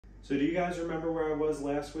So do you guys remember where I was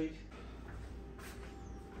last week?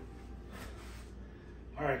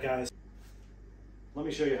 All right, guys, let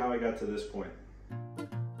me show you how I got to this point.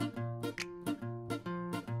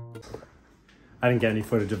 I didn't get any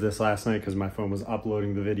footage of this last night because my phone was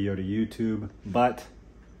uploading the video to YouTube, but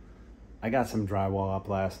I got some drywall up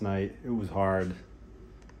last night. It was hard.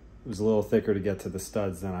 It was a little thicker to get to the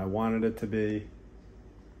studs than I wanted it to be.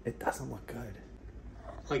 It doesn't look good.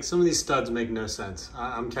 Like, some of these studs make no sense.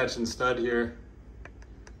 I'm catching stud here,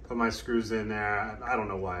 put my screws in there. I don't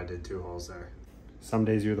know why I did 2 holes there. Some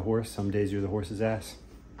days you're the horse, some days you're the horse's ass.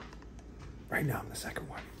 Right now I'm the second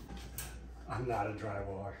one. I'm not a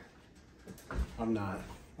drywaller. I'm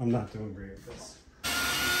not doing great with this.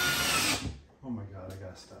 Oh my God, I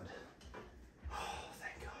got a stud. Oh,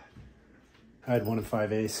 thank God. I had 1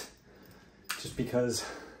 5/8 just because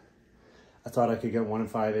I thought I could get 1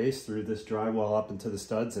 5/8 through this drywall up into the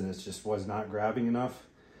studs, and it just was not grabbing enough.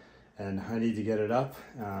 And I need to get it up.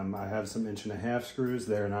 I have some 1.5" screws.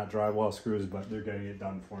 They're not drywall screws, but they're getting it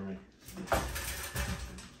done for me.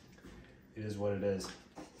 It is what it is.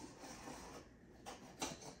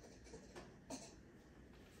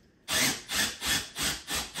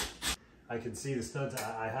 I can see the studs.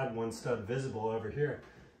 I had 1 stud visible over here.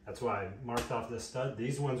 That's why I marked off this stud.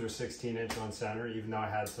 These ones are 16" on center, even though I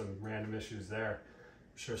had some random issues there.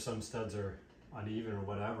 I'm sure some studs are uneven or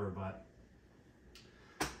whatever, but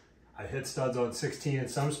I hit studs on 16 in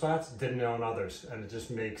some spots, didn't on others, and it just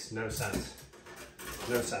makes no sense.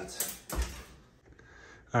 No sense.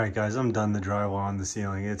 All right, guys, I'm done the drywall on the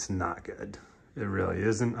ceiling. It's not good. It really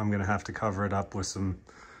isn't. I'm gonna have to cover it up with some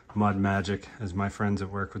mud magic, as my friends at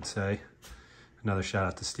work would say. Another shout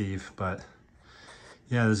out to Steve, but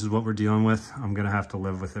yeah, this is what we're dealing with. I'm gonna have to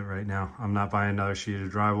live with it right now. I'm not buying another sheet of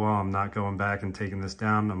drywall. I'm not going back and taking this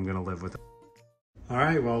down. I'm gonna live with it. All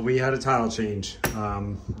right, well, we had a tile change.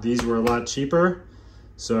 These were a lot cheaper,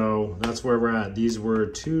 so that's where we're at. These were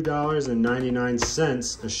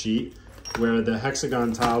 $2.99 a sheet, where the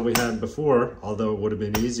Hexagon tile we had before, although it would have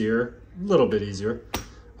been easier, a little bit easier,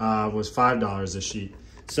 was $5 a sheet.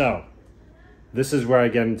 So this is where I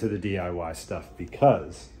get into the DIY stuff,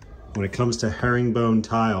 because when it comes to herringbone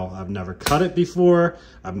tile, I've never cut it before.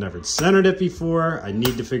 I've never centered it before. I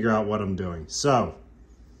need to figure out what I'm doing. So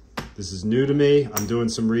this is new to me. I'm doing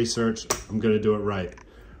some research. I'm gonna do it right,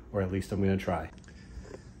 or at least I'm gonna try.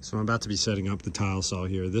 So I'm about to be setting up the tile saw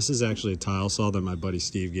here. This is actually a tile saw that my buddy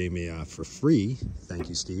Steve gave me for free. Thank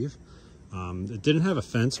you, Steve. It didn't have a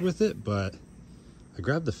fence with it, but I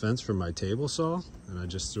grabbed the fence from my table saw and I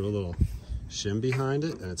just threw a little shim behind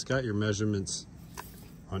it, and it's got your measurements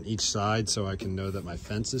on each side so I can know that my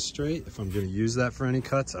fence is straight if I'm gonna use that for any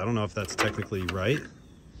cuts. I don't know if that's technically right,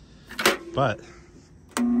 but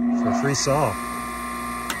for a free saw,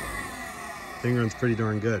 thing runs pretty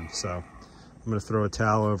darn good. So I'm gonna throw a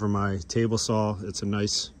towel over my table saw. It's a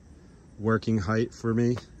nice working height for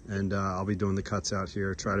me, and I'll be doing the cuts out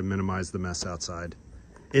here, try to minimize the mess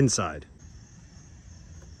inside.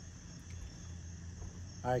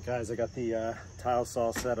 All right, guys, I got the tile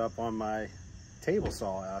saw set up on my table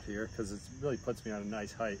saw out here because it really puts me on a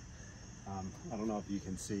nice height. I don't know if you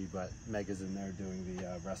can see, but Mega's in there doing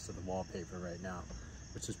the rest of the wallpaper right now,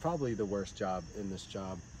 which is probably the worst job in this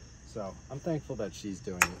job. So I'm thankful that she's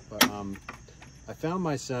doing it. But I found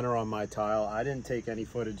my center on my tile. I didn't take any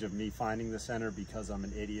footage of me finding the center because I'm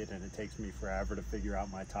an idiot and it takes me forever to figure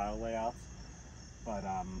out my tile layouts. But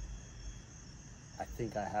I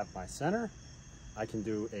think I have my center. I can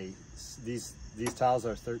do these tiles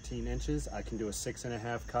are 13 inches. I can do a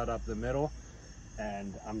 6.5 cut up the middle,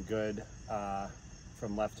 and I'm good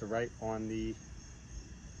from left to right on the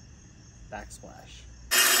backsplash.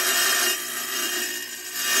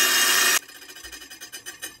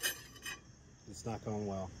 It's not going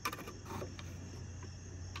well.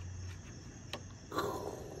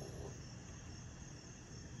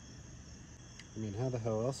 I mean, how the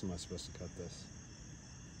hell else am I supposed to cut this?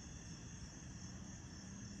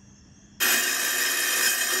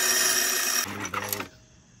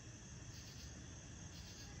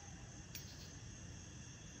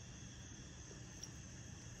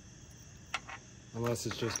 Unless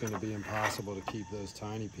it's just going to be impossible to keep those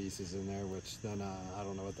tiny pieces in there, which then I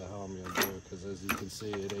don't know what the hell I'm going to do, because as you can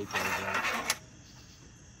see, it ate those out.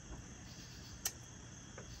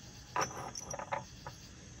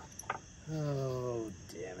 Oh,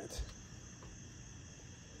 damn it.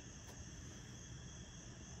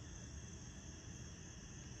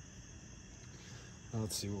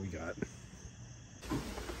 Let's see what we got.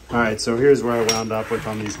 All right, so here's where I wound up with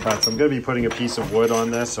on these cuts. I'm gonna be putting a piece of wood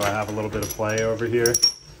on this so I have a little bit of play over here.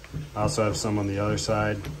 I also have some on the other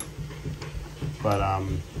side. But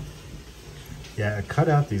yeah, I cut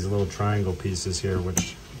out these little triangle pieces here,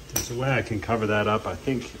 which there's a way I can cover that up. I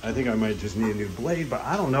think I might just need a new blade, but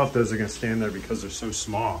I don't know if those are gonna stand there because they're so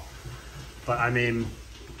small. But I mean,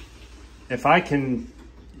 if I can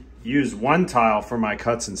use one tile for my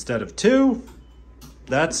cuts instead of two,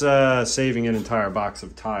 that's saving an entire box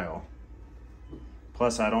of tile.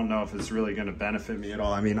 Plus, I don't know if it's really gonna benefit me at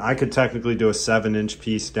all. I mean, I could technically do a 7-inch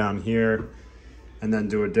piece down here and then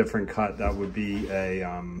do a different cut. That would be a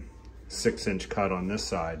 6-inch cut on this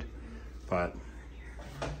side, but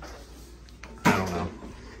I don't know.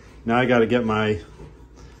 Now I gotta get my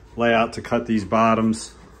layout to cut these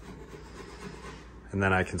bottoms, and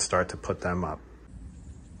then I can start to put them up.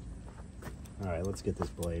 All right, let's get this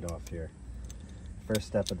blade off here. First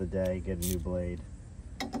step of the day, get a new blade.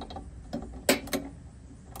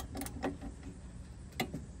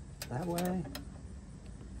 That way,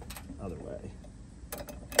 other way.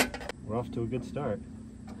 We're off to a good start.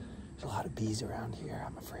 There's a lot of bees around here.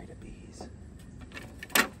 I'm afraid of bees.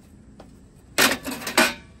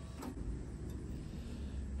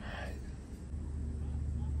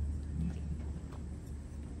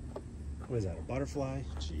 What is that, a butterfly?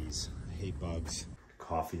 Jeez, I hate bugs.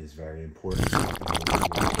 Coffee is very important.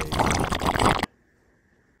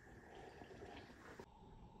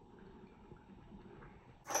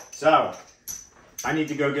 So, I need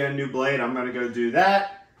to go get a new blade. I'm gonna go do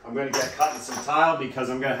that. I'm gonna get cutting some tile because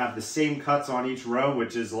I'm gonna have the same cuts on each row,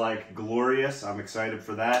 which is like glorious. I'm excited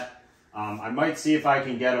for that. I might see if I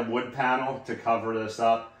can get a wood panel to cover this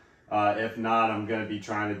up. If not, I'm gonna be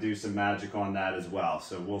trying to do some magic on that as well.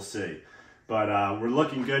 So we'll see. But we're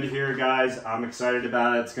looking good here, guys. I'm excited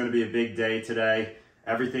about it. It's gonna be a big day today.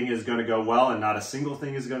 Everything is gonna go well and not a single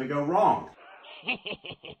thing is gonna go wrong.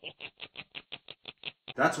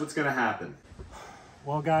 That's what's gonna happen.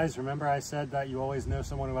 Well, guys, remember I said that you always know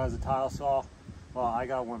someone who has a tile saw? Well, I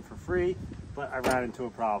got one for free, but I ran into a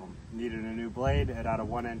problem. Needed a new blade. It had a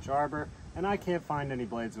 1-inch arbor, and I can't find any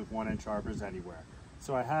blades with 1-inch arbors anywhere.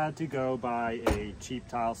 So I had to go buy a cheap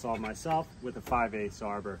tile saw myself with a 5/8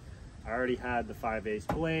 arbor. I already had the 5/8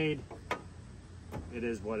 blade. It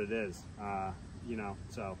is what it is, you know,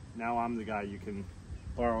 so now I'm the guy you can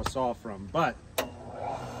borrow a saw from, but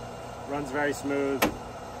runs very smooth.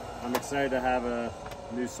 I'm excited to have a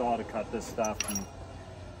new saw to cut this stuff. And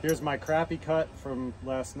here's my crappy cut from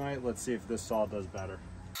last night. Let's see if this saw does better.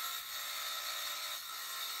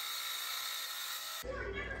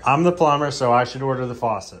 I'm the plumber, so I should order the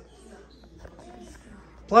faucet.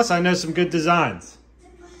 Plus, I know some good designs.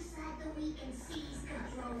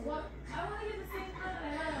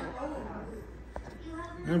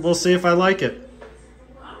 And we'll see if I like it.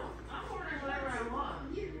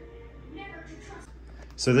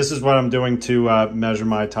 So this is what I'm doing to measure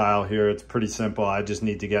my tile here. It's pretty simple. I just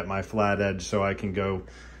need to get my flat edge so I can go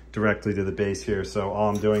directly to the base here. So all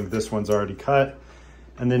I'm doing, this one's already cut,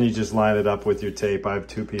 and then you just line it up with your tape. I have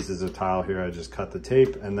 2 pieces of tile here. I just cut the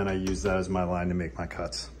tape, and then I use that as my line to make my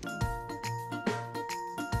cuts.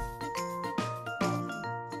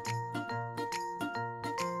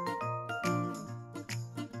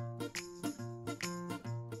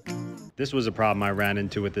 This was a problem I ran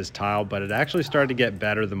into with this tile, but it actually started to get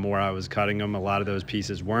better the more I was cutting them. A lot of those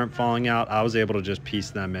pieces weren't falling out. I was able to just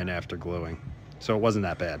piece them in after gluing. So it wasn't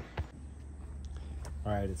that bad.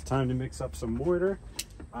 All right, it's time to mix up some mortar.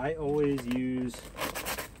 I always use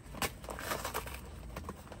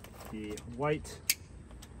the white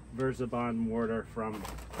Verzabond mortar from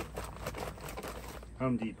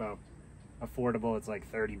Home Depot. Affordable, it's like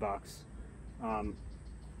 30 bucks.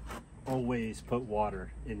 Always put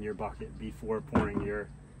water in your bucket before pouring your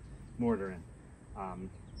mortar in.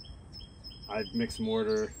 I've mixed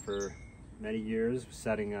mortar for many years,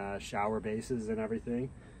 setting shower bases and everything.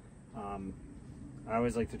 I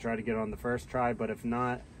always like to try to get it on the first try, but if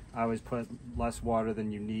not, I always put less water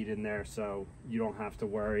than you need in there so you don't have to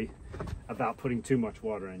worry about putting too much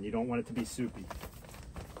water in. You don't want it to be soupy.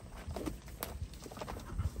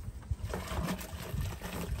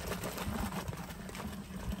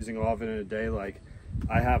 Using all of it in a day, like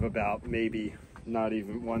I have about maybe not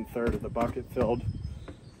even 1/3 of the bucket filled,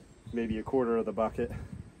 maybe 1/4 of the bucket,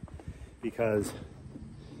 because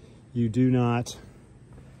you do not,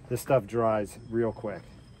 this stuff dries real quick.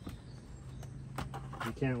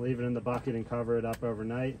 You can't leave it in the bucket and cover it up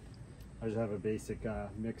overnight. I just have a basic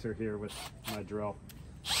mixer here with my drill.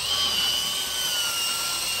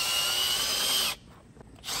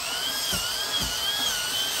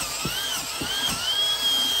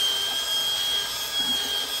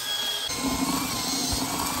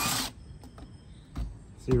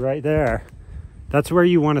 See right there, that's where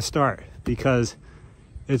you want to start, because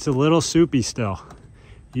It's a little soupy still.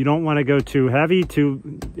 You don't want to go too heavy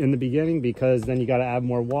in the beginning, because then you got to add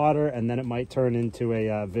more water and then it might turn into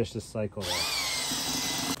a vicious cycle there.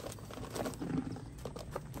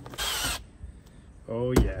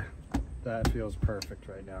 Oh yeah, that feels perfect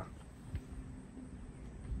right now.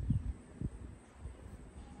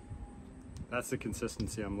 That's the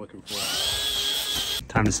consistency I'm looking for.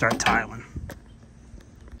 Time to start tiling.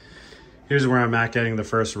 Here's where I'm at getting the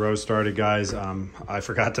first row started, guys. I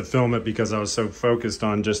forgot to film it because I was so focused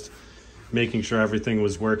on just making sure everything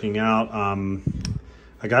was working out.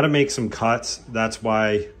 I got to make some cuts. That's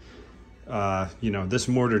why, you know, this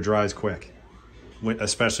mortar dries quick,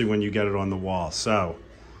 especially when you get it on the wall. So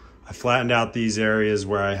I flattened out these areas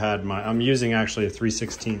where I had I'm using actually a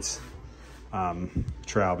 3/16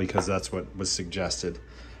 trowel because that's what was suggested.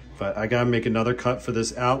 But I got to make another cut for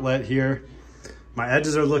this outlet here. My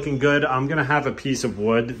edges are looking good. I'm gonna have a piece of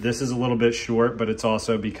wood. This is a little bit short, but it's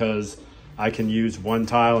also because I can use one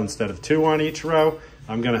tile instead of two on each row.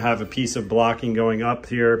 I'm gonna have a piece of blocking going up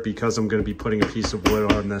here because I'm gonna be putting a piece of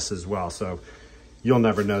wood on this as well. So you'll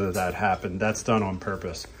never know that that happened. That's done on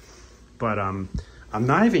purpose. But I'm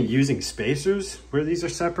not even using spacers where these are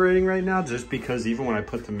separating right now, just because even when I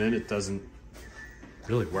put them in, it doesn't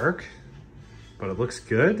really work, but it looks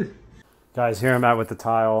good. Guys, here I'm at with the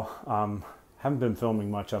tile. Haven't been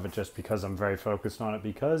filming much of it just because I'm very focused on it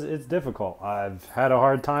because it's difficult. I've had a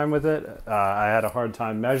hard time with it. I had a hard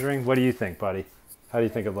time measuring. What do you think, buddy? How do you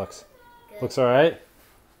think it looks? Good. Looks all right?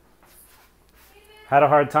 Had a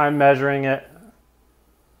hard time measuring it.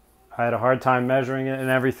 I had a hard time measuring it and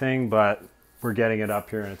everything, but we're getting it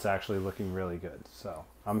up here and it's actually looking really good. So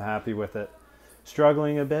I'm happy with it.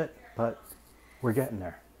 Struggling a bit, but we're getting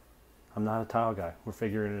there. I'm not a tile guy. We're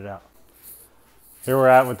figuring it out. Here we're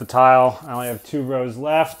at with the tile. I only have 2 rows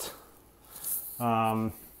left.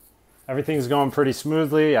 Everything's going pretty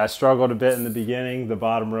smoothly. I struggled a bit in the beginning. The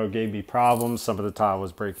bottom row gave me problems. Some of the tile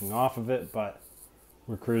was breaking off of it, but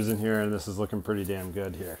we're cruising here and this is looking pretty damn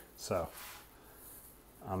good here. So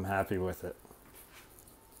I'm happy with it.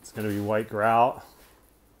 It's gonna be white grout.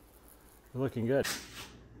 We're looking good.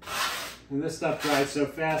 And this stuff dries so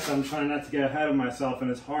fast, I'm trying not to get ahead of myself,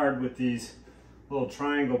 and it's hard with these little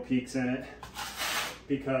triangle peaks in it.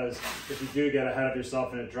 Because if you do get ahead of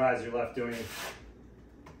yourself and it dries, you're left doing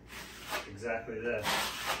exactly this.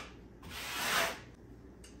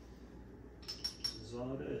 This is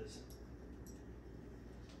all it is.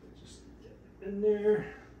 Just get it in there.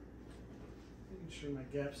 Making sure my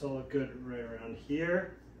gaps all look good right around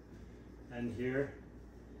here and here,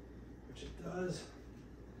 which it does.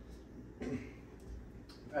 I've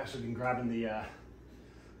actually been grabbing the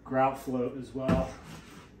grout float as well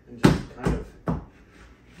and just kind of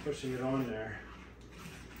pushing it on there.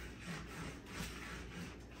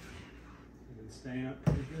 It's been staying up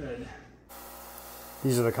pretty good.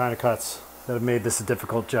 These are the kind of cuts that have made this a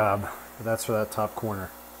difficult job. But that's for that top corner.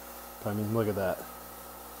 But I mean, look at that.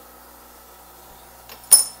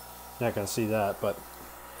 You're not gonna see that, but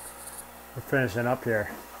we're finishing up here.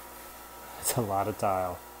 It's a lot of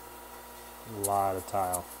tile. A lot of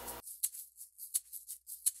tile.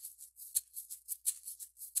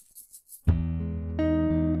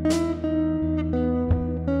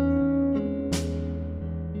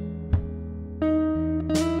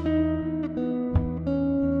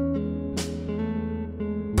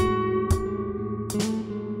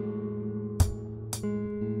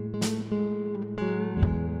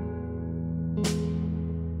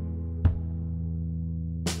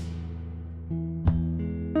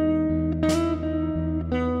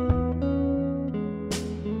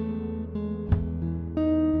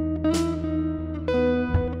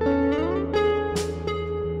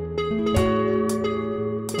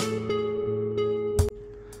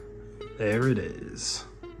 There it is.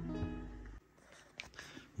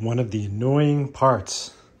 One of the annoying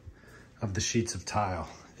parts of the sheets of tile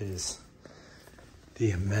is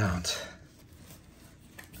the amount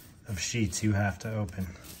of sheets you have to open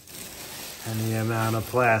and the amount of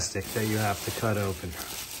plastic that you have to cut open.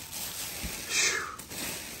 Whew.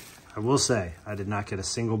 I will say, I did not get a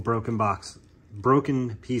single broken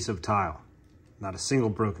piece of tile. Not a single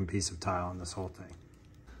broken piece of tile on this whole thing.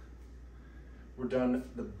 We're done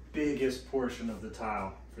the biggest portion of the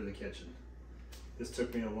tile for the kitchen. This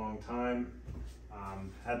took me a long time.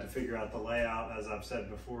 Had to figure out the layout, as I've said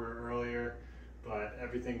before earlier, but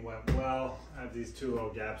everything went well. I have these 2 little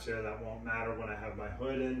gaps here that won't matter when I have my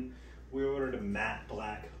hood in. We ordered a matte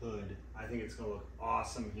black hood. I think it's gonna look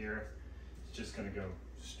awesome here. It's just gonna go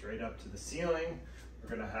straight up to the ceiling. We're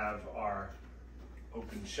gonna have our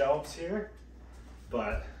open shelves here,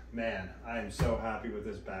 but Man, I am so happy with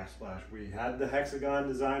this backsplash. We had the Hexagon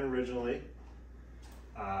design originally.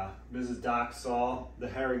 Mrs. Doc saw the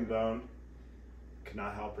herringbone, could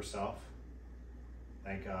not help herself.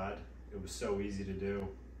 Thank God. It was so easy to do.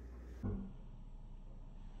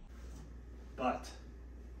 But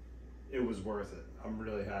it was worth it. I'm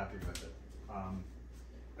really happy with it.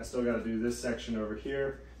 I still got to do this section over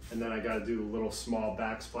here, and then I got to do a little small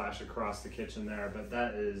backsplash across the kitchen there, but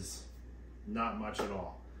that is not much at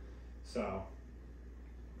all. So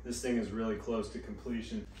this thing is really close to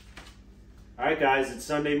completion. All right, guys, it's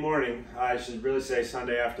Sunday morning. I should really say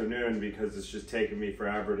Sunday afternoon because it's just taking me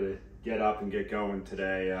forever to get up and get going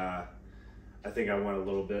today. I think I went a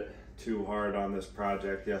little bit too hard on this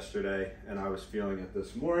project yesterday, and I was feeling it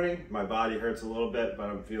this morning. My body hurts a little bit, but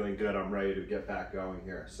I'm feeling good. I'm ready to get back going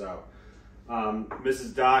here. So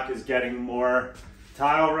Mrs. Doc is getting more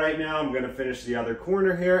tile right now. I'm going to finish the other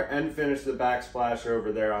corner here and finish the backsplash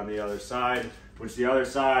over there on the other side, which the other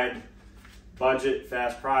side, budget,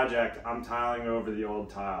 fast project, I'm tiling over the old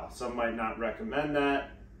tile. Some might not recommend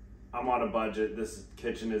that. I'm on a budget. This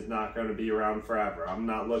kitchen is not going to be around forever. I'm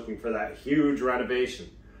not looking for that huge renovation.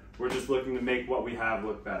 We're just looking to make what we have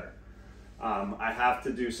look better. I have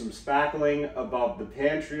to do some spackling above the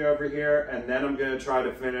pantry over here, and then I'm going to try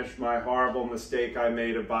to finish my horrible mistake I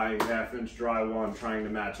made of buying 1/2-inch drywall and trying to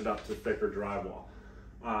match it up to thicker drywall.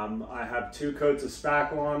 I have 2 coats of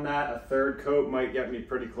spackle on that. A 3rd coat might get me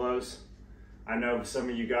pretty close. I know some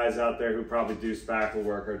of you guys out there who probably do spackle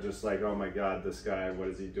work are just like, oh my God, this guy, what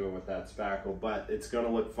is he doing with that spackle? But it's going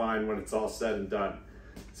to look fine when it's all said and done.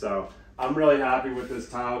 So I'm really happy with this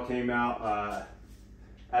tile came out.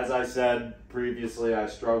 As I said previously, I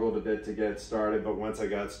struggled a bit to get started, but once I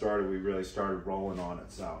got started, we really started rolling on it.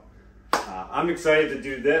 So I'm excited to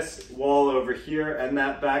do this wall over here and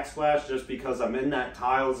that backsplash just because I'm in that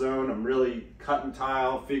tile zone. I'm really cutting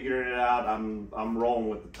tile, figuring it out. I'm rolling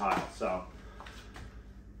with the tile. So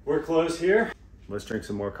we're close here. Let's drink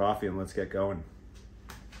some more coffee and let's get going.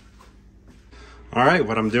 All right,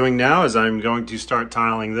 what I'm doing now is I'm going to start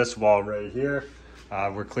tiling this wall right here.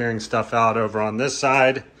 We're clearing stuff out over on this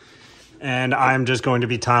side, and I'm just going to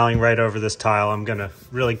be tiling right over this tile. I'm gonna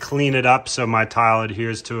really clean it up so my tile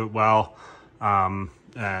adheres to it well.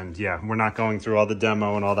 And yeah, we're not going through all the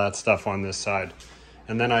demo and all that stuff on this side.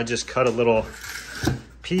 And then I just cut a little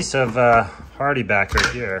piece of hardy back right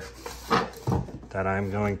here that I'm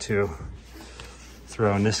going to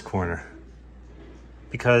throw in this corner.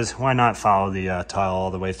 Because why not follow the tile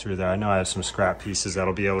all the way through there? I know I have some scrap pieces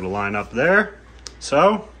that'll be able to line up there.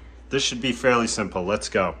 So this should be fairly simple. Let's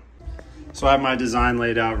go. So I have my design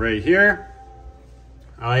laid out right here.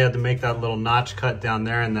 I had to make that little notch cut down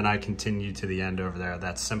there, and then I continue to the end over there.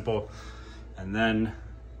 That's simple. And then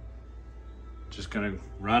just gonna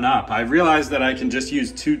run up. I realized that I can just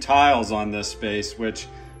use 2 tiles on this space, which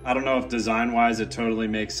I don't know if design-wise it totally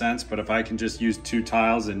makes sense, but if I can just use 2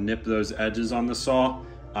 tiles and nip those edges on the saw,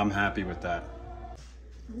 I'm happy with that.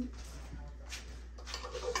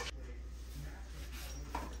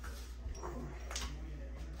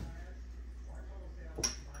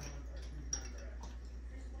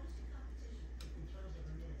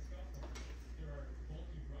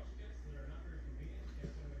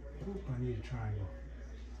 Oop, I need a triangle.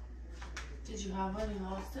 Did you have one? You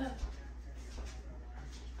lost it?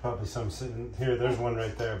 Probably some sitting here. There's one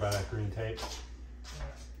right there by that green tape.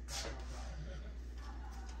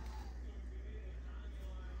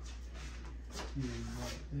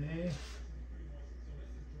 Right.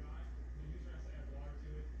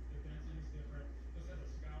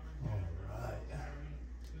 All right.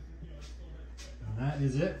 And that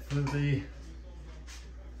is it for the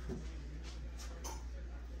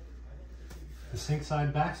sink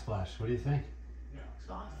side backsplash. What do you think? It's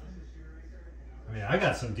awesome. I mean, I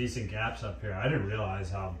got some decent gaps up here. I didn't realize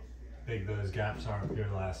how big those gaps are up here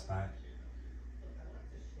last night.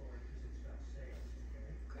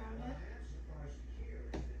 Grab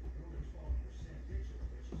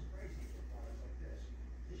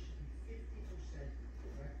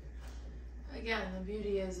it. Again, the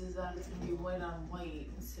beauty is that it's gonna be white on white,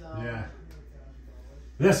 so. Yeah.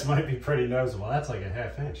 This might be pretty noticeable. That's like a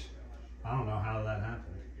 1/2 inch. I don't know how that happened.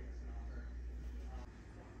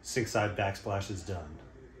 Sink side backsplash is done.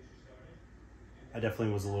 I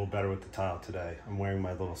definitely was a little better with the tile today. I'm wearing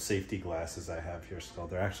my little safety glasses I have here still.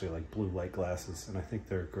 They're actually like blue light glasses, and I think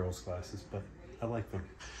they're girls' glasses, but I like them.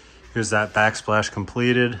 Here's that backsplash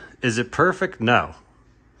completed. Is it perfect? No.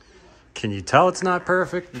 Can you tell it's not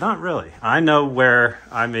perfect? Not really. I know where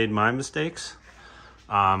I made my mistakes.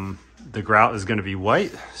 The grout is going to be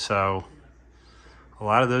white, so a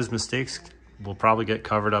lot of those mistakes will probably get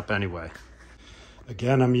covered up anyway.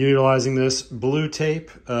 Again, I'm utilizing this blue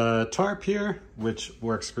tape tarp here, which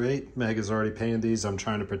works great. Meg has already painted these. I'm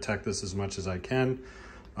trying to protect this as much as I can.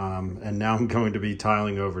 And now I'm going to be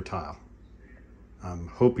tiling over tile. I'm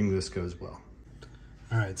hoping this goes well.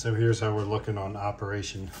 All right, so here's how we're looking on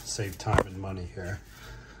Operation Save Time and Money here.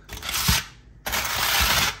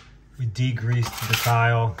 We degreased the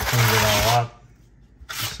tile, cleaned it all up.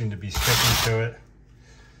 We seem to be sticking to it.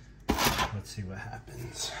 Let's see what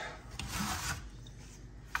happens.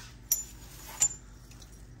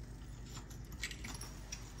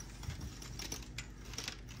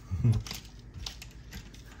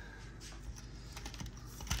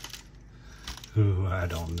 Ooh, I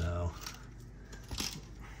don't know.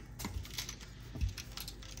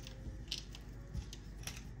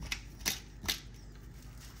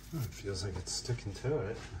 Oh, it feels like it's sticking to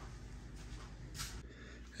it.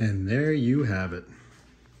 And there you have it.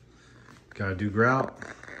 Gotta do grout.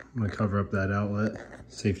 I'm gonna cover up that outlet.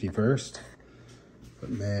 Safety first.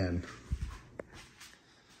 But man,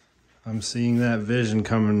 I'm seeing that vision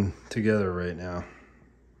coming together right now.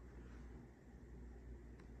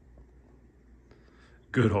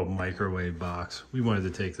 Good old microwave box. We wanted to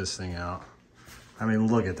take this thing out. I mean,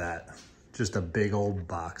 look at that. Just a big old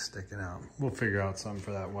box sticking out. We'll figure out something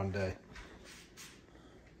for that one day.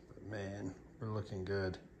 But man, we're looking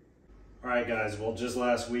good. All right, guys. Well, just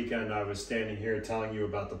last weekend, I was standing here telling you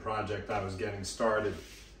about the project I was getting started.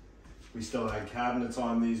 We still had cabinets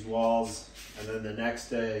on these walls. And then the next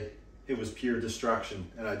day, it was pure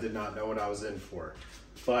destruction. And I did not know what I was in for.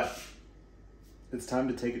 But it's time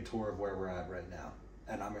to take a tour of where we're at right now.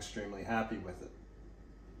 And I'm extremely happy with it.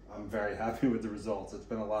 I'm very happy with the results. It's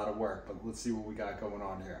been a lot of work, but let's see what we got going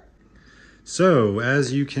on here. So,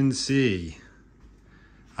 as you can see,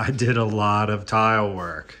 I did a lot of tile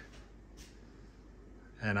work.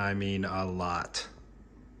 And I mean a lot.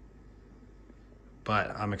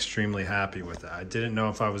 But I'm extremely happy with it. I didn't know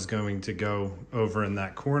if I was going to go over in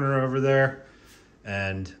that corner over there,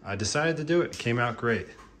 and I decided to do it. It came out great.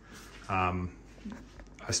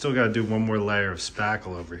 I still got to do one more layer of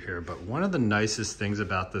spackle over here, but one of the nicest things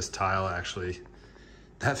about this tile, actually,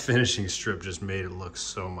 that finishing strip just made it look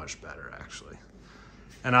so much better, actually.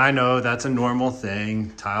 And I know that's a normal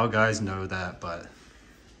thing. Tile guys know that, but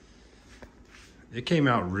it came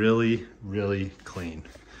out really, really clean.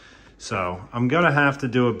 So I'm gonna have to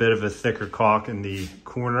do a bit of a thicker caulk in the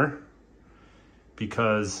corner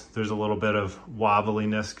because there's a little bit of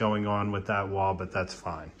wobbliness going on with that wall, but that's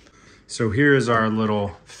fine. So here's our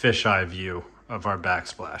little fisheye view of our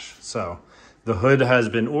backsplash. So the hood has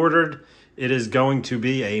been ordered. It is going to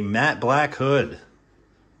be a matte black hood,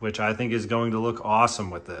 which I think is going to look awesome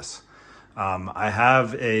with this. I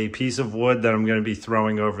have a piece of wood that I'm going to be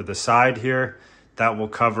throwing over the side here that will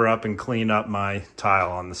cover up and clean up my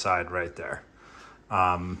tile on the side right there.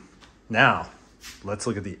 Now, let's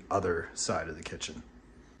look at the other side of the kitchen.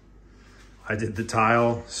 I did the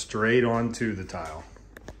tile straight onto the tile.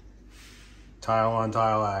 Tile on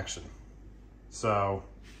tile action. So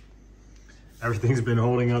everything's been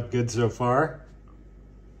holding up good so far.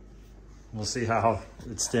 We'll see how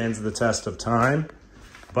it stands the test of time,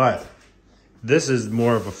 but this is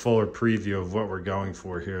more of a fuller preview of what we're going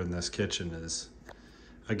for here in this kitchen. Is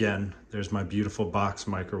again, there's my beautiful box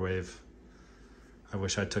microwave. I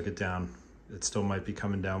wish I took it down. It still might be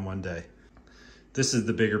coming down one day. This is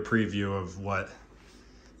the bigger preview of what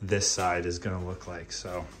this side is gonna look like.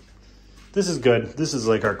 So this is good. This is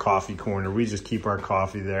like our coffee corner. We just keep our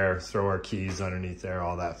coffee there, throw our keys underneath there,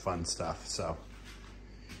 all that fun stuff. So,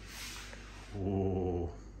 ooh.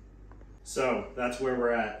 So that's where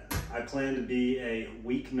we're at. I plan to be a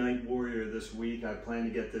weeknight warrior this week. I plan to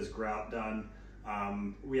get this grout done.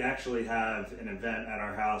 We actually have an event at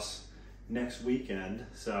our house next weekend,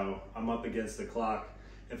 so I'm up against the clock.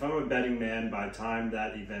 If I'm a betting man, by the time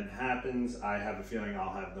that event happens, I have a feeling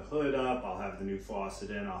I'll have the hood up, I'll have the new faucet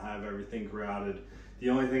in, I'll have everything grouted. The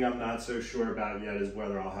only thing I'm not so sure about yet is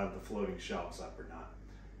whether I'll have the floating shelves up or not.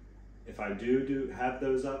 If I do have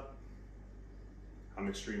those up, I'm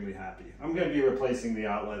extremely happy. I'm going to be replacing the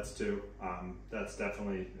outlets too. That's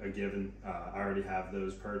definitely a given. I already have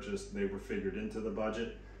those purchased. They were figured into the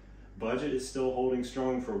budget. Budget is still holding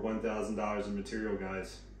strong for $1,000 in material,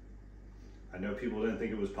 guys. I know people didn't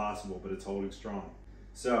think it was possible, but it's holding strong.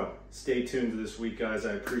 So stay tuned this week, guys.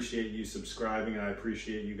 I appreciate you subscribing. I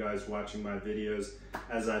appreciate you guys watching my videos.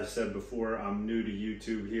 As I've said before, I'm new to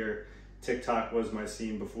YouTube here. TikTok was my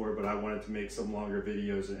scene before, but I wanted to make some longer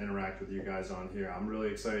videos and interact with you guys on here. I'm really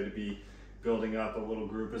excited to be building up a little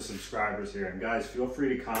group of subscribers here. And guys, feel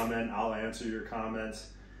free to comment. I'll answer your comments.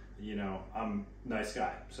 You know, I'm a nice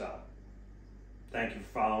guy, so Thank you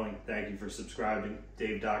for following. Thank you for subscribing.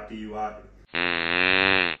 Dave Doc DIY.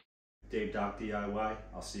 Dave Doc DIY.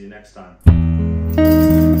 I'll see you next time.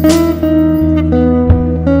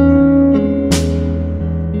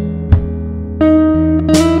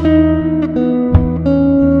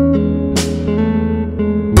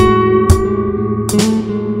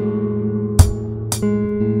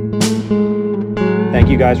 Thank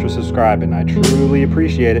you guys for subscribing. I truly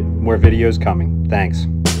appreciate it. More videos coming. Thanks.